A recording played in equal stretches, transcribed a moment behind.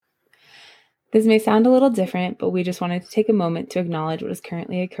This may sound a little different, but we just wanted to take a moment to acknowledge what is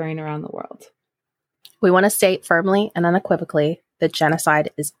currently occurring around the world. We want to state firmly and unequivocally that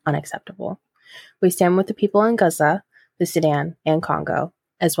genocide is unacceptable. We stand with the people in Gaza, the Sudan, and Congo,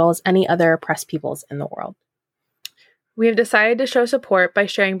 as well as any other oppressed peoples in the world. We have decided to show support by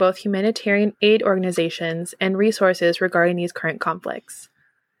sharing both humanitarian aid organizations and resources regarding these current conflicts.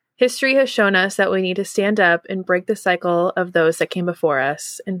 History has shown us that we need to stand up and break the cycle of those that came before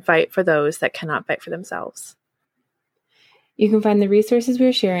us and fight for those that cannot fight for themselves. You can find the resources we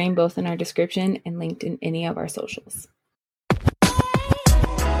are sharing both in our description and linked in any of our socials.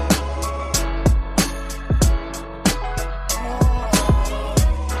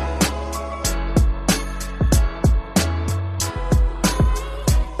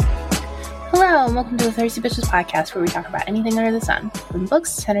 Hello, and welcome to the Thirsty Bitches podcast, where we talk about anything under the sun, from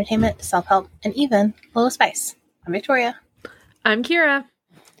books, entertainment, self-help, and even a little spice. I'm Victoria. I'm Kira.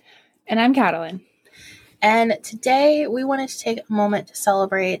 And I'm Catalin. And today we wanted to take a moment to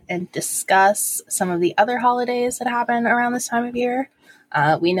celebrate and discuss some of the other holidays that happen around this time of year.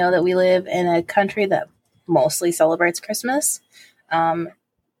 We know that we live in a country that mostly celebrates Christmas,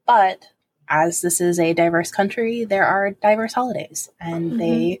 but as this is a diverse country, there are diverse holidays, and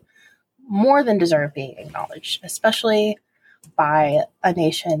they more than deserve being acknowledged, especially by a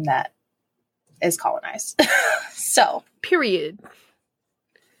nation that is colonized. So, period.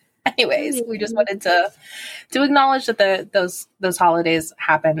 Anyways, we just wanted to acknowledge that those holidays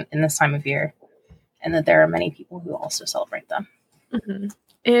happen in this time of year, and that there are many people who also celebrate them. Mm-hmm.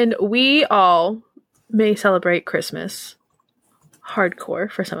 And we all may celebrate Christmas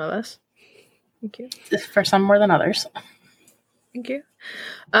hardcore for some of us. Thank you. For some more than others. Thank you.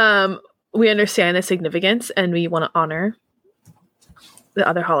 We understand the significance, and we want to honor the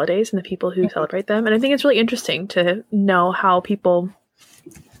other holidays and the people who celebrate them. And I think it's really interesting to know how people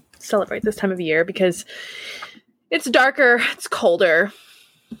celebrate this time of year, because it's darker, it's colder.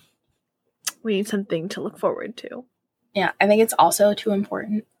 We need something to look forward to. Yeah, I think it's also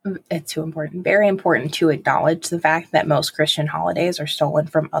very important to acknowledge the fact that most Christian holidays are stolen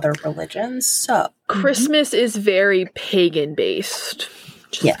from other religions. So Christmas is very pagan based.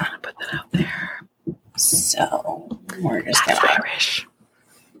 Just gonna put that out there. So we're just Irish.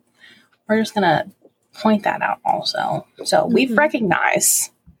 We're just gonna point that out also. So we've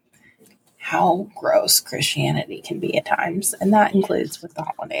recognized how gross Christianity can be at times, and that includes with the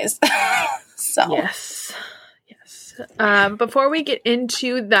holidays. So yes. Before we get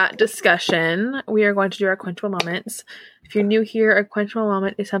into that discussion, we are going to do our quenchable moments. If you're new here, a quenchable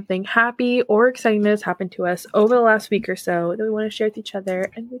moment is something happy or exciting that has happened to us over the last week or so that we want to share with each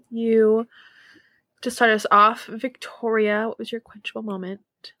other and with you. To start us off, Victoria, what was your quenchable moment?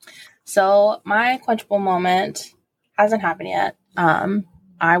 So my quenchable moment hasn't happened yet.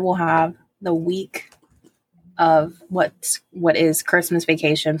 I will have the week of what is Christmas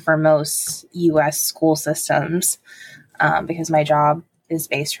vacation for most U.S. school systems, because my job is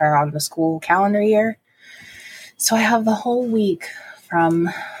based around the school calendar year. So I have the whole week from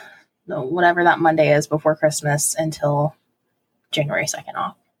whatever that Monday is before Christmas until January 2nd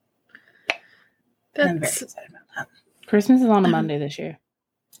off. I'm very excited about that. Christmas is on a Monday this year.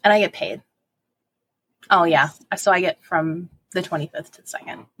 And I get paid. Oh, yeah. So I get from the 25th to the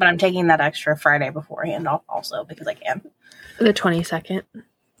 2nd. But I'm taking that extra Friday beforehand off also because I can. The 22nd.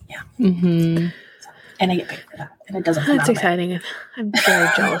 Yeah. Mm-hmm. And I get paid for that. And it doesn't come That's out exciting. I'm very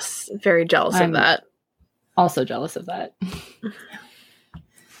jealous. Very jealous of that. Also jealous of that.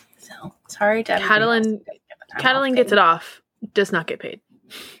 So, sorry to everyone. Catalin gets it off. Does not get paid.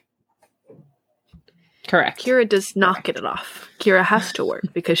 Correct. Kira does not get it off. Kira has to work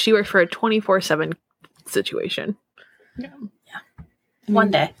because she works for a 24/7 situation. Yeah.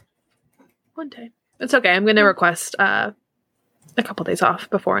 One day. It's okay. I'm going to request a couple days off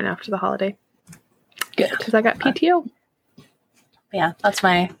before and after the holiday. Good. Because I got PTO. Yeah, that's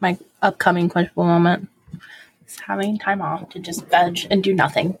my upcoming quenchable moment. Is having time off to just veg and do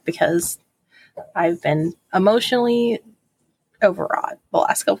nothing because I've been emotionally overwrought the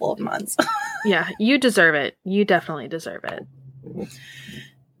last couple of months. Yeah, you deserve it. You definitely deserve it.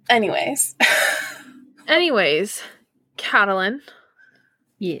 Anyways, Catalin.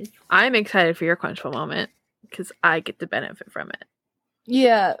 Yes. I'm excited for your quenchable moment because I get to benefit from it.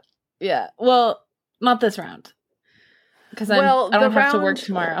 Yeah. Well, not this round. Because I don't have to work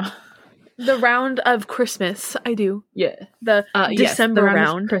tomorrow. The round of Christmas, I do. Yeah. The December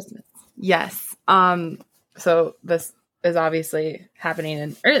round. Christmas. Yes. So this is obviously happening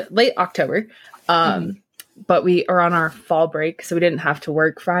in late October. But we are on our fall break, so we didn't have to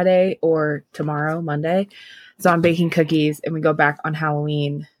work Friday or tomorrow, Monday. So I'm baking cookies, and we go back on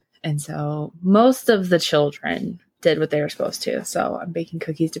Halloween. And so most of the children did what they were supposed to. So I'm baking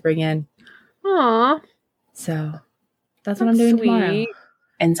cookies to bring in. Aw. So that's what I'm doing tomorrow.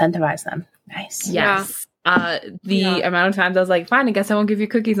 Incentivize them. Nice. Yes. The amount of times I was like, fine, I guess I won't give you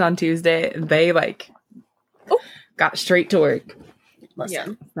cookies on Tuesday. They got straight to work.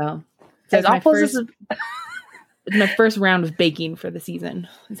 Listen. So As awful as my first round of baking for the season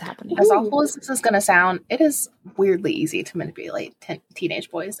is happening. As awful as this is going to sound, it is weirdly easy to manipulate teenage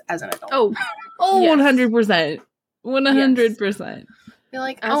boys as an adult. Oh, Yes. 100%. 100%. You're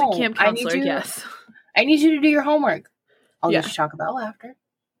like, As a camp counselor, yes. I need you to do your homework. I'll Yeah. get you Taco Bell after.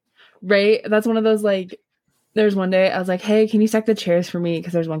 Right? That's one of those, like, there's one day I was like, hey, can you stack the chairs for me?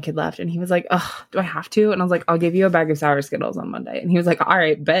 Because there's one kid left. And he was like, oh, do I have to? And I was like, I'll give you a bag of sour Skittles on Monday. And he was like, all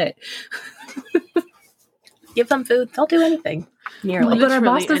right, bet. Give them food. They'll do anything. Nearly. But our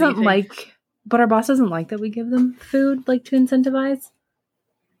boss Literally doesn't anything. like that we give them food, like, to incentivize.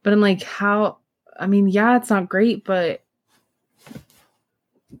 But I'm like, how? I mean, yeah, it's not great, but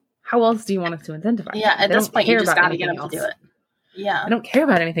how else do you want us to incentivize? Yeah, at They this don't point, you care just about got to get them anything to do else. it. Yeah. I don't care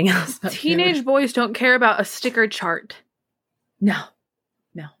about anything else. but Teenage food. boys don't care about a sticker chart. No.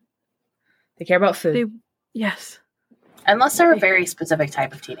 They care about food. They, yes. Unless they're a very specific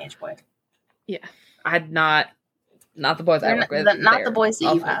type of teenage boy. Yeah. I'm not the boys I They're work with. not the They're boys that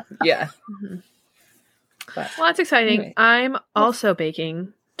you awful. have. Yeah. Mhm. But Well, that's exciting. Anyway. I'm also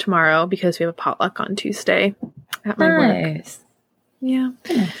baking tomorrow because we have a potluck on Tuesday at my work. nice. Yeah.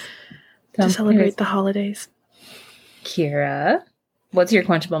 Nice. To So, celebrate anyways, the holidays. Kira, what's your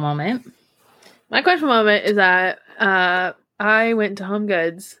quenchable moment? My question moment is that I went to Home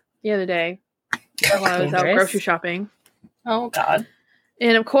Goods the other day while I was out Dangerous. grocery shopping. Oh, God.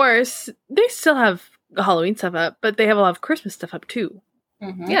 And of course, they still have Halloween stuff up, but they have a lot of Christmas stuff up too.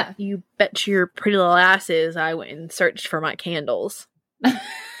 Mhm. Yeah. You bet your pretty little asses I went and searched for my candles.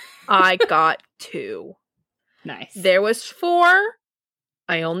 I got 2. Nice. There was 4.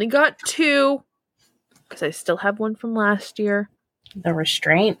 I only got 2 because I still have one from last year. The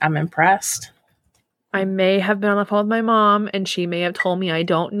restraint. I'm impressed. I may have been on the phone with my mom, and she may have told me I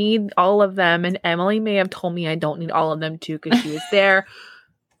don't need all of them, and Emily may have told me I don't need all of them too because she was there.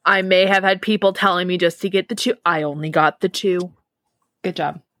 I may have had people telling me just to get the 2. I only got the 2. Good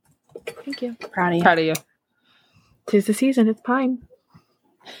job. Thank you. Proud of you. Proud of you. 'Tis the season. It's pine.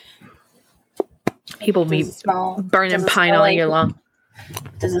 People be Does it smell, burning does it pine smell all like- year long.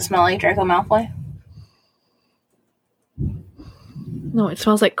 Does it smell like Draco Malfoy? No, it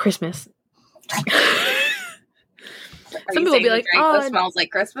smells like Christmas. Are Some you people saying be like, Draco "Oh, smells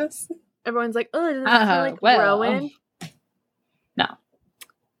like Christmas? Everyone's like, oh, does it smell like Rowan? No.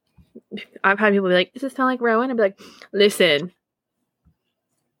 I've had people be like, does it smell like Rowan? I'd be like, listen,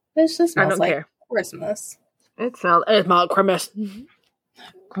 It just I smells don't like care. Christmas. It smells like Christmas.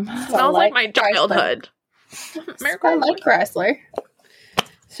 It smells like my childhood. I like Chrysler.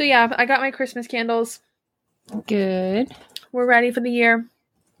 So yeah, I got my Christmas candles. Good. We're ready for the year.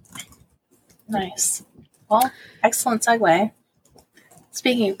 Nice. Well, excellent segue.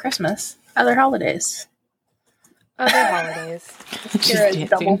 Speaking of Christmas, other holidays. Other holidays. Kira dancing. is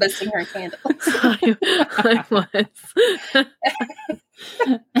double fisting her candles. I was.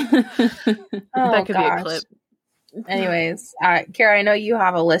 Oh, That could be a gosh. clip. Anyways, Kira, I know you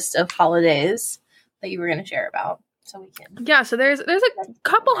have a list of holidays that you were going to share about, so we can. Yeah, so there's a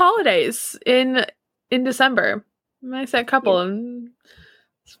couple holidays in December. I said couple, and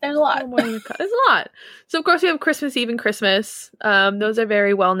There's a lot. there's a lot. So of course we have Christmas Eve and Christmas. Those are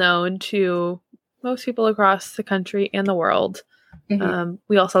very well known to most people across the country and the world. Mhm.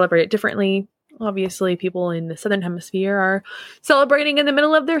 We all celebrate it differently. Obviously, people in the Southern Hemisphere are celebrating in the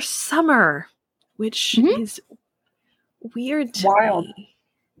middle of their summer, which Mhm. is weird to Wild. me.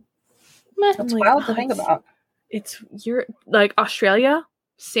 That's I'm like, wild to oh, think it's- about. You're like Australia,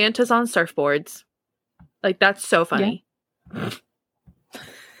 Santa's on surfboards. Like that's so funny.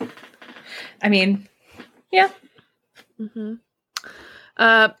 I mean, Mm-hmm.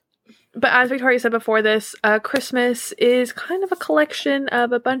 But as Victoria said before this, Christmas is kind of a collection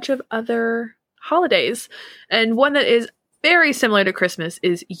of a bunch of other holidays. And one that is very similar to Christmas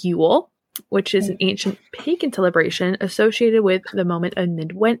is Yule, which is an ancient pagan celebration associated with the moment of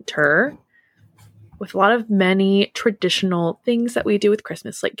midwinter, with a lot of many traditional things that we do with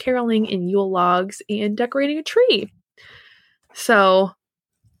Christmas, like caroling and Yule logs and decorating a tree. So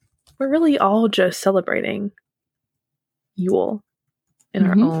we're really all just celebrating Yule in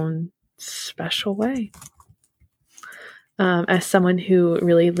our own special way. As someone who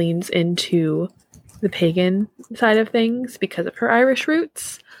really leans into the pagan side of things because of her Irish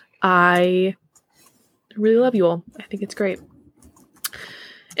roots, I really love Yule. I think it's great.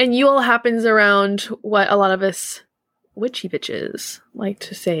 And Yule happens around what a lot of us witchy bitches like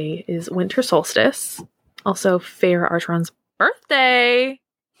to say is winter solstice. Also, Fair Archeron's birthday.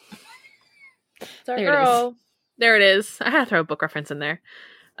 It's our girl. There it is. I had to throw a book reference in there.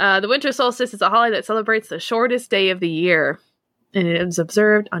 The winter solstice is a holiday that celebrates the shortest day of the year, and it is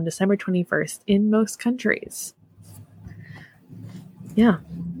observed on December 21st in most countries. Yeah.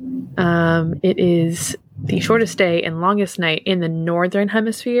 It is the shortest day and longest night in the northern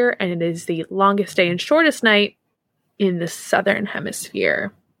hemisphere, and it is the longest day and shortest night in the southern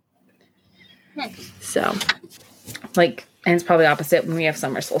hemisphere. So, and it's probably opposite when we have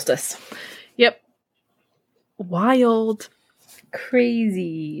summer solstice. Yep. Wild.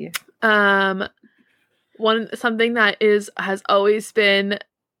 Crazy. Something that has always been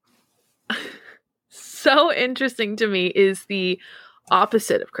so interesting to me is the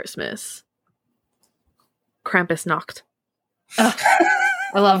opposite of Christmas. Krampusnacht. Oh,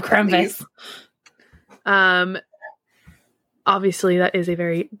 I love Krampus. Obviously, that is a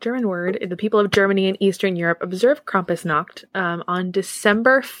very German word. The people of Germany and Eastern Europe observe Krampusnacht on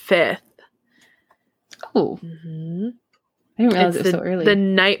December 5th. Oh. Mm-hmm. I didn't realize it was so early. The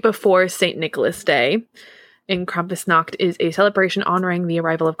night before St. Nicholas Day. And Krampusnacht is a celebration honoring the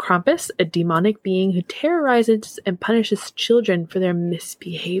arrival of Krampus, a demonic being who terrorizes and punishes children for their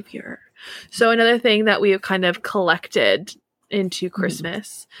misbehavior. So another thing that we have kind of collected into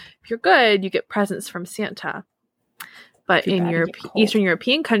Christmas. If you're good, you get presents from Santa. But in Eastern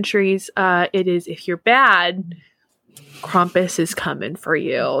European countries, it is if you're bad, Krampus is coming for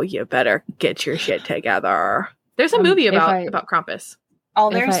you. You better get your shit together. There's a movie about Krampus. Oh,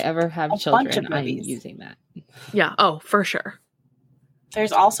 if I ever have children, I'm using that. Yeah. Oh, for sure.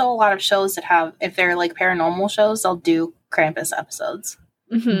 There's also a lot of shows that have, if they're like paranormal shows, they'll do Krampus episodes.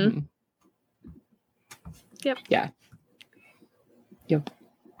 Mm-hmm. Yep. Yeah. Yep.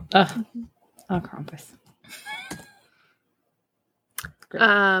 Oh, Krampus. Great.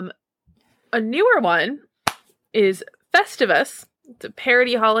 A newer one is Festivus. It's a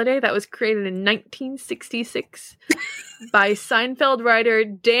parody holiday that was created in 1966 by Seinfeld writer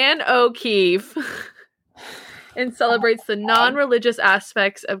Dan O'Keefe and celebrates the non-religious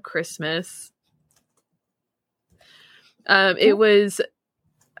aspects of Christmas. It was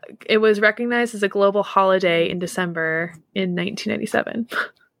recognized as a global holiday in December in 1997.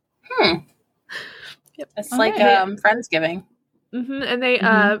 Yep. It's like Friendsgiving. Mm-hmm.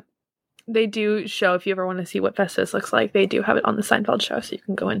 And they do show, if you ever want to see what Festus looks like, they do have it on the Seinfeld show, so you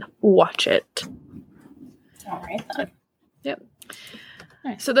can go and watch it. All right, then. Yep.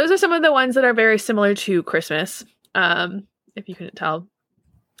 Nice. So those are some of the ones that are very similar to Christmas, if you couldn't tell.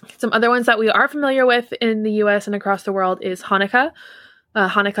 Some other ones that we are familiar with in the U.S. and across the world is Hanukkah.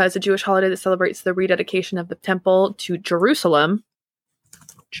 Hanukkah is a Jewish holiday that celebrates the rededication of the temple to Jerusalem.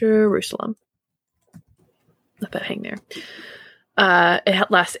 Let that hang there.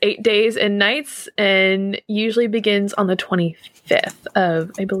 It lasts 8 days and nights and usually begins on the 25th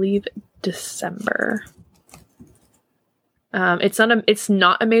of, I believe, December. It's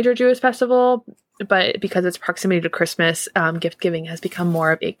not a major Jewish festival, but because it's proximity to Christmas, gift giving has become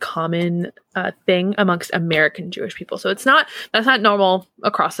more of a common thing amongst American Jewish people. So that's not normal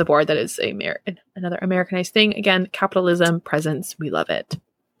across the board. That is another Americanized thing. Again, capitalism, presents, we love it.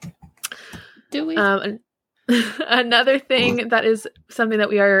 Do we? Another thing that is something that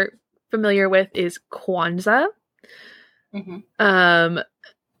we are familiar with is Kwanzaa. Mm-hmm.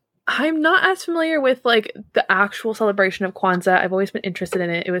 I'm not as familiar with like the actual celebration of Kwanzaa. I've always been interested in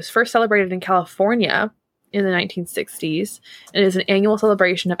it. It was first celebrated in California in the 1960s and is an annual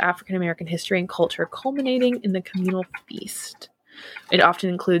celebration of African American history and culture culminating in the communal feast. It often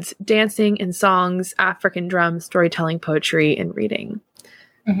includes dancing and songs, African drums, storytelling, poetry, and reading.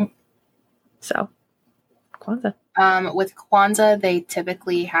 Mm-hmm. So, Kwanzaa. With Kwanzaa, they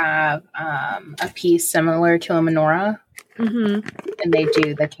typically have a piece similar to a menorah. Mm-hmm. And they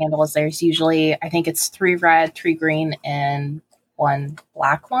do the candles. There's usually, I think it's 3 red, 3 green, and 1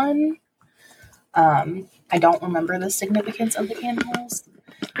 black one. I don't remember the significance of the candles.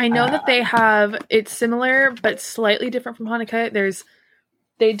 I know that they have, it's similar, but slightly different from Hanukkah.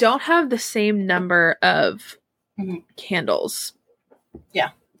 They don't have the same number of candles.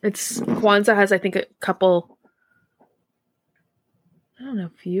 Yeah. Kwanzaa has, I think, a couple, I don't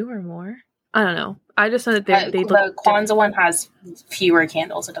know, few or more. I don't know. I just know that the Kwanzaa one has fewer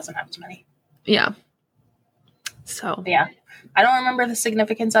candles. It doesn't have as many. Yeah. So. Yeah. I don't remember the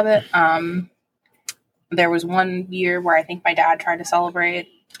significance of it. There was one year where I think my dad tried to celebrate,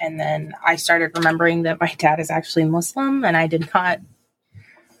 and then I started remembering that my dad is actually Muslim, and I did not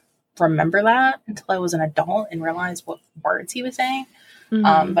remember that until I was an adult and realized what words he was saying.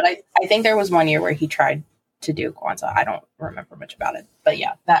 Mhm. But I think there was one year where he tried to do Kwanzaa. I don't remember much about it, but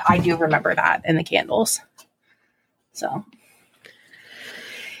yeah, that I do remember that and the candles. So,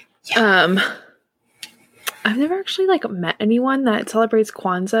 I've never actually like met anyone that celebrates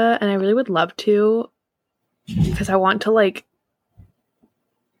Kwanzaa, and I really would love to, because I want to like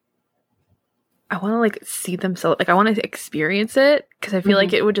see them like I want to experience it, because I feel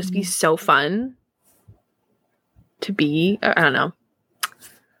like it would just be so fun to be. I don't know.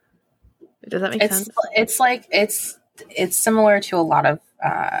 Does that make sense? It's like it's similar to a lot of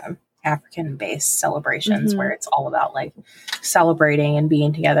African based celebrations where it's all about like celebrating and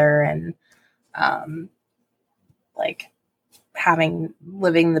being together and like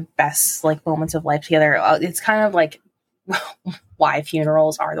living the best like moments of life together. It's kind of like why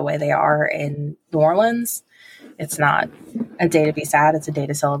funerals are the way they are in New Orleans. It's not a day to be sad, it's a day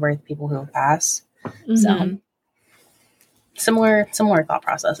to celebrate the people who have passed. So similar thought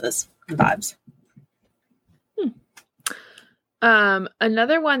processes and vibes.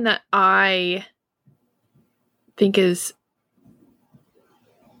 Another one that I think is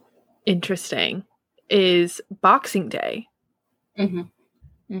interesting is Boxing Day.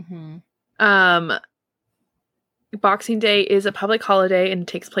 Boxing Day is a public holiday and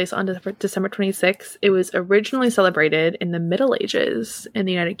takes place on December 26th. It was originally celebrated in the Middle Ages in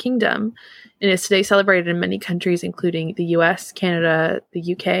the United Kingdom and is today celebrated in many countries, including the US, Canada,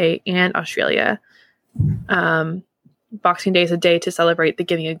 the UK, and Australia. Boxing Day is a day to celebrate the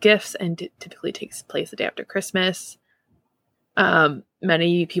giving of gifts and typically takes place the day after Christmas.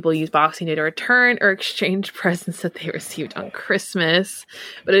 Many people use Boxing Day to return or exchange presents that they received on Christmas,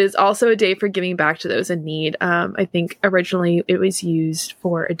 but it is also a day for giving back to those in need. I think originally it was used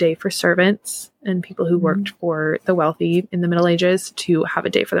for a day for servants and people who worked for the wealthy in the Middle Ages to have a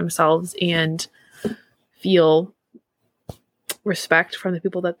day for themselves and feel respect from the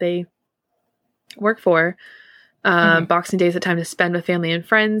people that they work for. Boxing Day is a time to spend with family and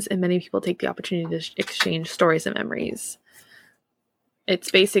friends, and many people take the opportunity to exchange stories and memories.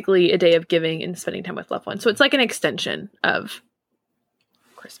 It's basically a day of giving and spending time with loved ones. So it's like an extension of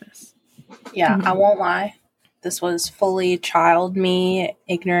Christmas. Yeah, I won't lie. This was fully child me,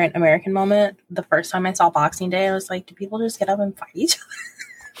 ignorant American moment. The first time I saw Boxing Day, I was like, do people just get up and fight each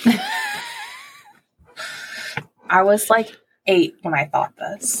other? I was like 8 when I thought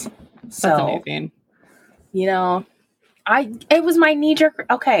this. So, That's amazing. You know, it was my knee-jerk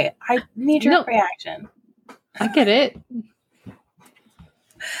reaction. I get it.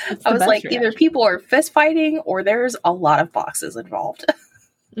 I was like, either people are fist fighting or there's a lot of boxes involved.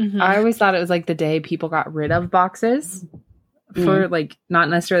 I always thought it was like the day people got rid of boxes for like, not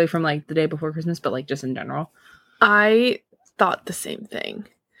necessarily from like the day before Christmas, but like just in general. I thought the same thing.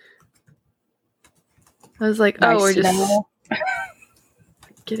 I was like, we're just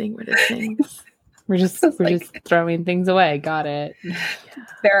getting rid of things. We're just throwing things away. Got it. Yeah.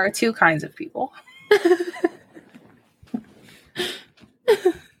 There are 2 kinds of people.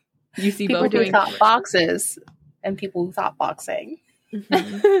 You see people both who thought boxes and people who thought boxing.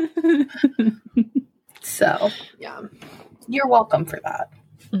 So, yeah, you're welcome for that.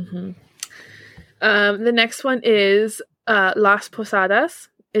 The next one is Las Posadas.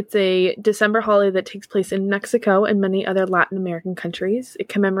 It's a December holiday that takes place in Mexico and many other Latin American countries. It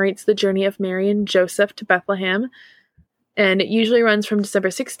commemorates the journey of Mary and Joseph to Bethlehem, and it usually runs from December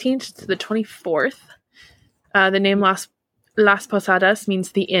 16th to the 24th. The name Las Posadas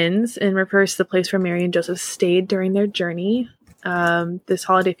means the inns and refers to the place where Mary and Joseph stayed during their journey. This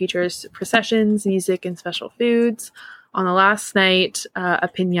holiday features processions, music, and special foods. On the last night, a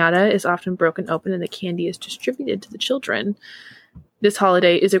piñata is often broken open and the candy is distributed to the children. This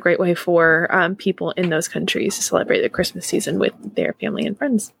holiday is a great way for people in those countries to celebrate the Christmas season with their family and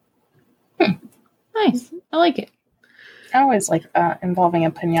friends. Nice. I like it. I always like involving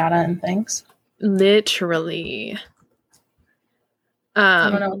a piñata and things. Literally.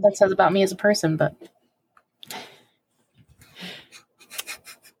 I don't know what that says about me as a person, but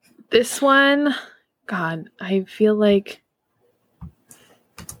this one, God, I feel like...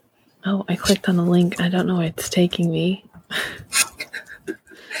 Oh, I clicked on the link. I don't know where it's taking me.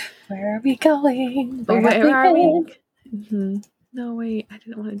 Where are we going? Where are we? No, wait. I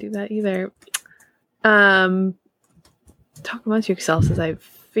didn't want to do that either. Talk amongst yourselves as I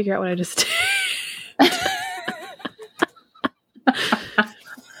figure out what I just did.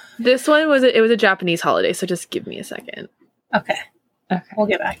 This one was a Japanese holiday, so just give me a second. Okay. We'll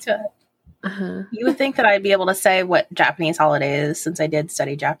get back to it. You would think that I'd be able to say what Japanese holiday is since I did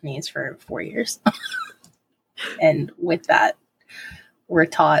study Japanese for 4 years. And with that, we're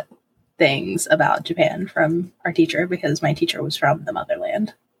taught things about Japan from our teacher because my teacher was from the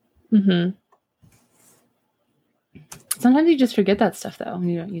motherland. Mm-hmm. Sometimes you just forget that stuff, though, when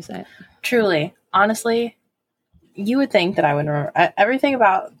you don't use it. Truly, honestly, you would think that I would remember everything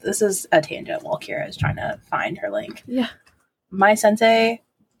about. This is a tangent while Kira is trying to find her link. Yeah. My sensei,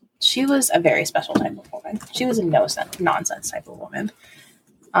 she was a very special type of woman. She was a nonsense type of woman.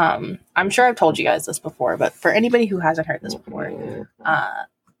 I'm sure I've told you guys this before, but for anybody who hasn't heard this before,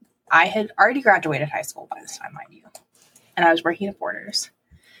 I had already graduated high school by this time, mind you, and I was working at Borders.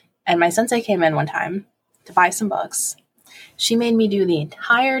 And my sensei came in one time to buy some books. She made me do the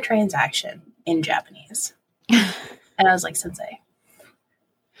entire transaction in Japanese. And I was like, Sensei,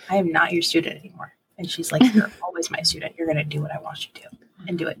 I am not your student anymore. And she's like, you're always my student. You're going to do what I want you to do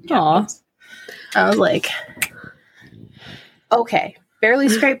and do it in Japanese. I was like, okay, barely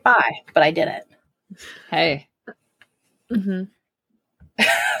scraped by, but I did it. Hey. Mm-hmm.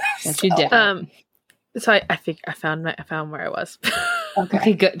 Yes, you did. So I think I found where I was.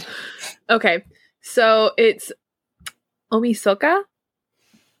 Okay, good. Okay, so it's Omisoka.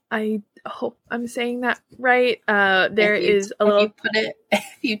 I hope I'm saying that right. There is a little. If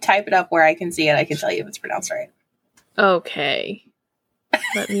you type it up where I can see it, I can tell you if it's pronounced right. Okay.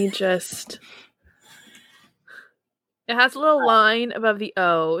 Let me just. It has a little line above the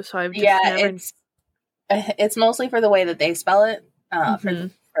O, so I've just it's mostly for the way that they spell it.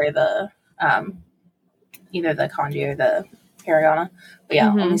 For the either the kanji or the hiragana. But yeah,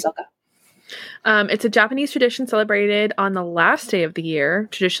 Omisoka. It's a Japanese tradition celebrated on the last day of the year.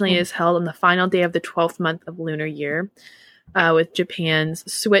 Traditionally is held on the final day of the 12th month of lunar year, with Japan's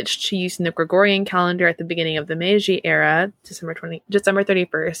switch to using the Gregorian calendar at the beginning of the Meiji era. December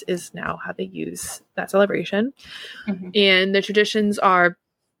 31st is now how they use that celebration. And the traditions are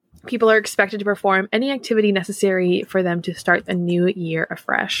people are expected to perform any activity necessary for them to start the new year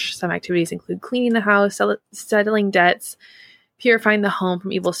afresh. Some activities include cleaning the house, settling debts, purifying the home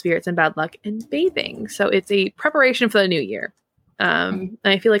from evil spirits and bad luck, and bathing. So it's a preparation for the new year. And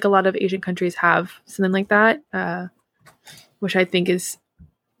I feel like a lot of Asian countries have something like that, which I think is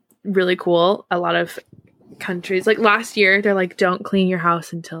really cool. A lot of countries, like last year, they're like, don't clean your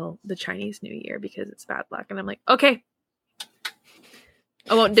house until the Chinese New Year because it's bad luck. And I'm like, okay,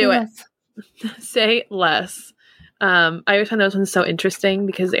 I won't do it. Say less. I always find those ones so interesting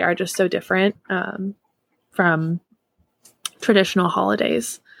because they are just so different from traditional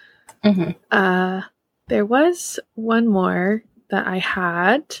holidays. There was one more that I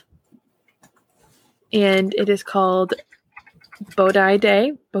had, and it is called Bodhi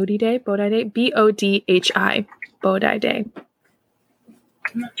Day. Bodhi Day? B-O-D-H-I. Bodhi Day.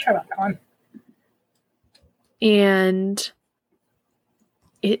 I'm not sure about that one. And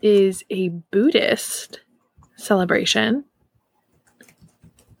it is a Buddhist celebration.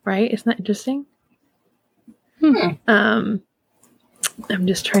 Right? Isn't that interesting? I'm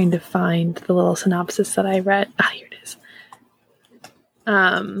just trying to find the little synopsis that I read. Here it is.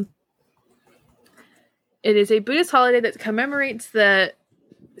 It is a Buddhist holiday that commemorates the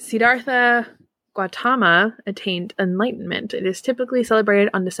Siddhartha Gautama attained enlightenment. It is typically celebrated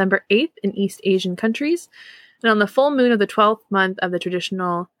on December 8th in East Asian countries and on the full moon of the 12th month of the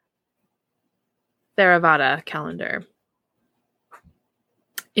traditional Theravada calendar.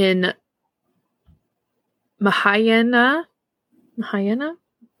 In Mahayana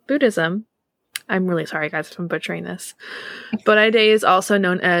Buddhism, I'm really sorry guys if I'm butchering this, Bodhi Day is also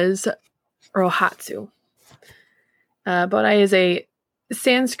known as Rohatsu. Bodhi is a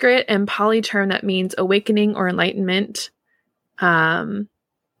Sanskrit and Pali term that means awakening or enlightenment. Bodhi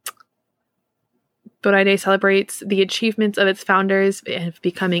Day celebrates the achievements of its founders of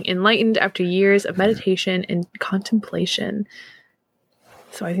becoming enlightened after years of meditation and contemplation.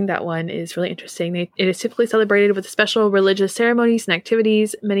 So I think that one is really interesting. It is typically celebrated with special religious ceremonies and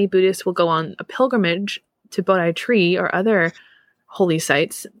activities. Many Buddhists will go on a pilgrimage to Bodhi tree or other holy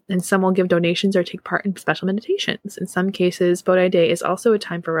sites, and some will give donations or take part in special meditations. In some cases, Bodhi Day is also a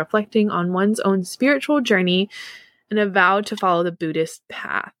time for reflecting on one's own spiritual journey and a vow to follow the Buddhist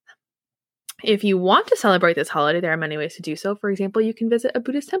path. If you want to celebrate this holiday, there are many ways to do so. For example, you can visit a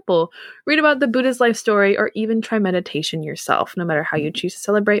Buddhist temple, read about the Buddha's life story, or even try meditation yourself. No matter how you choose to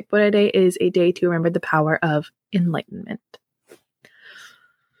celebrate, Bodhi Day is a day to remember the power of enlightenment.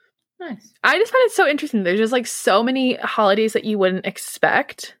 Nice. I just find it so interesting. There's just like so many holidays that you wouldn't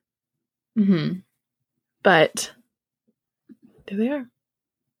expect. But there they are.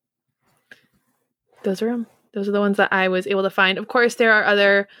 Those are the ones that I was able to find. Of course, there are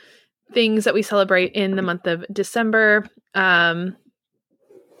other things that we celebrate in the month of December, like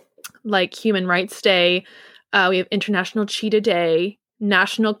Human Rights Day. We have International Cheetah Day,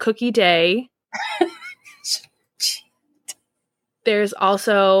 National Cookie Day. There's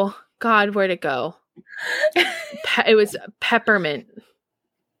also, God, where'd it go? It was peppermint.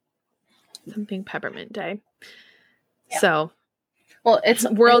 Something peppermint day. Yeah. So, well, it's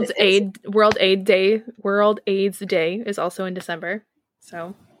World AIDS Day is also in December.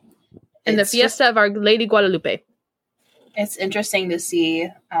 So, and the Fiesta of Our Lady Guadalupe. It's interesting to see,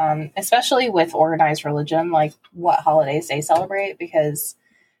 especially with organized religion, like what holidays they celebrate, because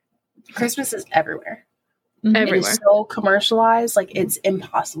Christmas is everywhere. Everywhere. It is so commercialized, like it's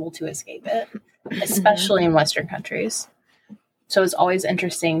impossible to escape it, especially in Western countries. So it's always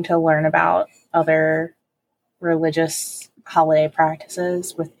interesting to learn about other religious holiday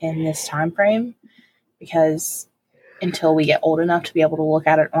practices within this time frame, because until we get old enough to be able to look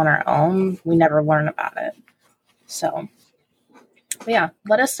at it on our own, we never learn about it. So, yeah,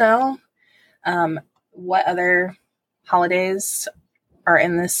 let us know what other holidays are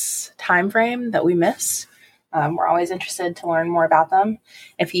in this time frame that we miss. We're always interested to learn more about them.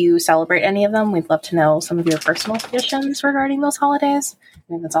 If you celebrate any of them, we'd love to know some of your personal traditions regarding those holidays. I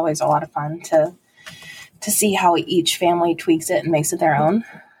think it's always a lot of fun to see how each family tweaks it and makes it their own.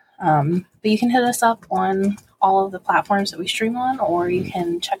 But you can hit us up on all of the platforms that we stream on, or you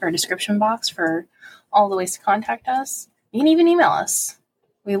can check our description box for all the ways to contact us. You can even email us.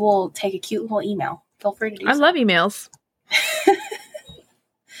 We will take a cute little email. Feel free to do so. I love emails.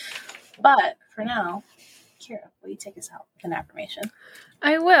 But for now, Kira, will you take us out with an affirmation?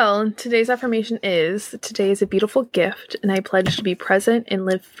 I will. Today's affirmation is, today is a beautiful gift, and I pledge to be present and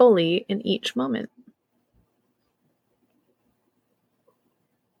live fully in each moment.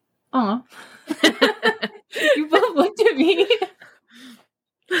 Aw. You both looked at me.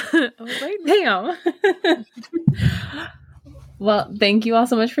 I was like, damn. Well, thank you all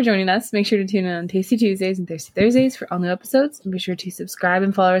so much for joining us. Make sure to tune in on Tasty Tuesdays and Thirsty Thursdays for all new episodes. And be sure to subscribe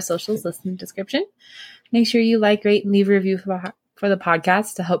and follow our socials listed in the description. Make sure you like, rate, and leave a review for the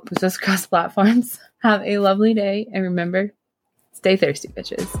podcast to help boost us across platforms. Have a lovely day. And remember, stay thirsty,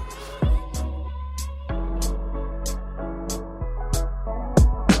 bitches.